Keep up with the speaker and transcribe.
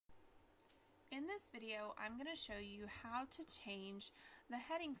In this video, I'm going to show you how to change the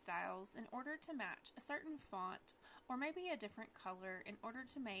heading styles in order to match a certain font or maybe a different color in order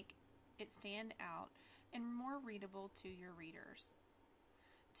to make it stand out and more readable to your readers.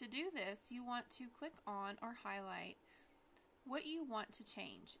 To do this, you want to click on or highlight what you want to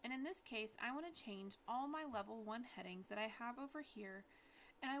change. And in this case, I want to change all my level 1 headings that I have over here,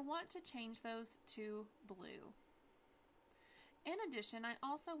 and I want to change those to blue. In addition, I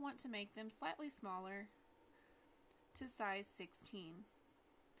also want to make them slightly smaller to size 16.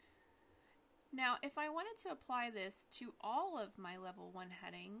 Now, if I wanted to apply this to all of my level 1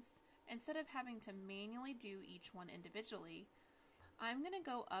 headings, instead of having to manually do each one individually, I'm going to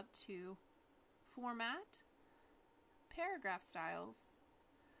go up to Format, Paragraph Styles,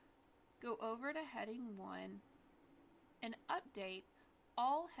 go over to Heading 1, and update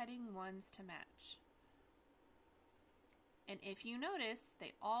all Heading 1s to match. And if you notice,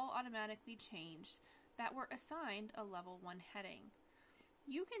 they all automatically changed that were assigned a level 1 heading.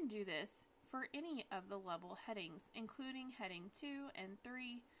 You can do this for any of the level headings, including heading 2 and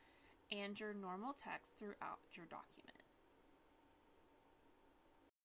 3, and your normal text throughout your document.